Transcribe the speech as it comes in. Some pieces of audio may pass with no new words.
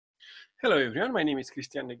Hello everyone, my name is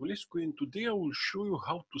Cristian Negulescu and today I will show you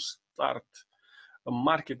how to start a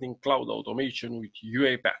marketing cloud automation with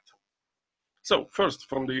UiPath. So first,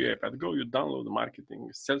 from the UiPath Go, you download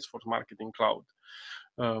the Salesforce Marketing Cloud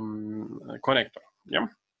connector. Yeah.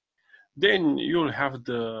 Then you'll have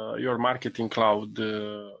your Marketing Cloud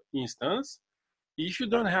instance. If you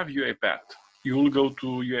don't have UiPath, you will go to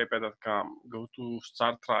uipath.com, go to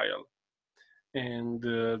Start Trial, and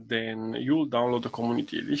then you'll download the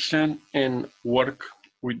community edition and work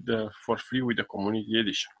for free with the community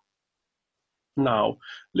edition. Now,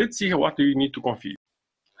 let's see what you need to configure.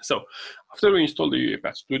 So, after we install the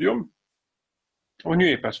UiPath Studio, on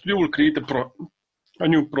UiPath Studio, we'll create a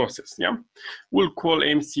new process. Yeah, we'll call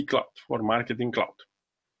MC Cloud for Marketing Cloud.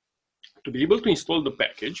 To be able to install the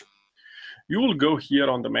package, you will go here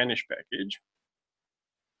on the Manage Package,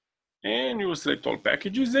 and you will select all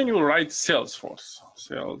packages, and you will write Salesforce.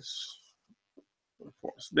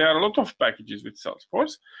 There are a lot of packages with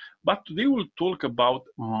Salesforce, but today we'll talk about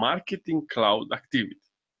Marketing Cloud activity.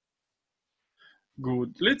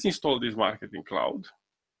 Good. Let's install this Marketing Cloud.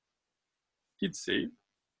 Hit Save.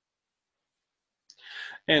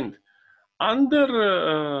 And under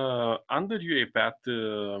UiPath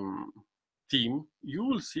theme, you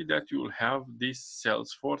will see that you will have this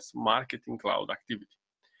Salesforce Marketing Cloud activity.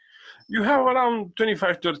 You have around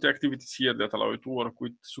 25-30 activities here that allow you to work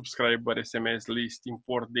with subscriber, SMS list,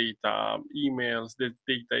 import data, emails, the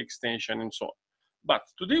data extension, and so on. But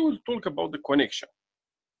today we'll talk about the connection.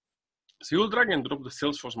 So you'll drag and drop the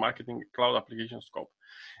Salesforce Marketing Cloud application scope.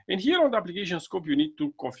 And here on the application scope, you need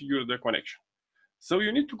to configure the connection. So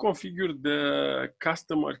you need to configure the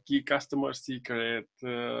customer key, customer secret,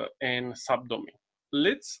 and subdomain.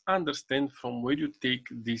 Let's understand from where you take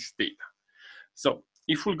this data. So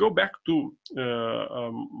if we go back to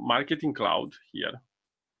Marketing Cloud here,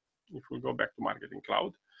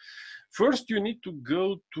 first you need to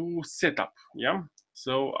go to Setup, yeah?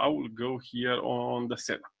 So I will go here on the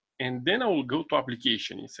Setup, and then I will go to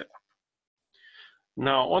Application in Setup.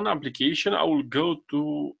 Now on Application, I will go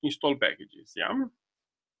to Install Packages, yeah?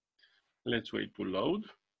 Let's wait to load.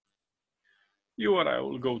 URI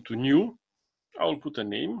will go to New, I will put a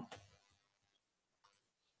name,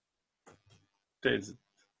 test,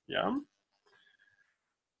 yeah.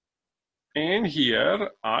 And here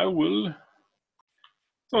I will,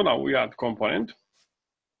 so now we add component,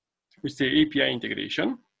 we say API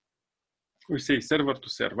integration, we say server to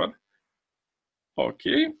server,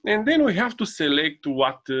 okay, and then we have to select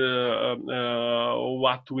what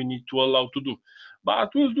we need to allow to do.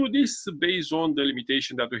 But we'll do this based on the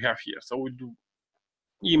limitation that we have here. So we'll do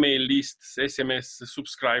email lists, SMS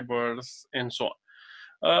subscribers, and so on.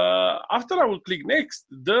 After I will click next,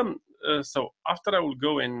 after I will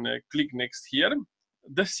go and click next here,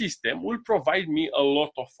 the system will provide me a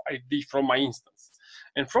lot of ID from my instance.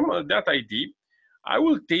 And from that ID, I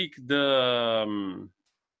will take the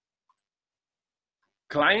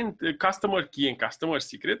customer key and customer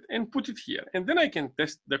secret and put it here. And then I can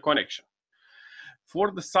test the connection.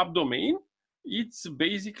 For the subdomain, it's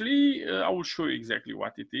basically, I will show you exactly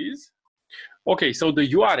what it is. Okay, so the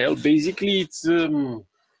URL, basically it's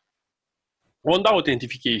on the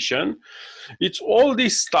authentication, it's all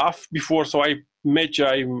this stuff before. So I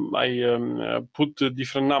put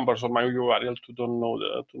different numbers on my URL to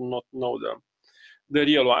not know the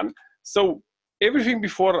real one. So everything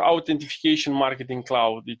before authentication Marketing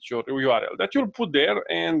Cloud, it's your URL that you'll put there,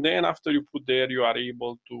 and then after you put there, you are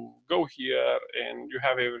able to go here and you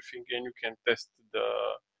have everything, and you can test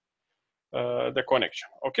the connection.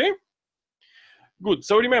 Okay. Good.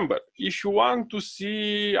 So remember, if you want to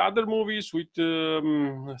see other movies with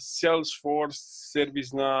Salesforce,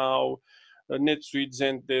 ServiceNow, NetSuite,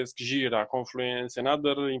 Zendesk, Jira, Confluence, and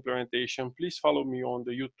other implementation, please follow me on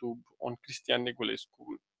the YouTube on Cristian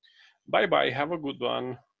Negulescu. Bye-bye. Have a good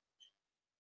one.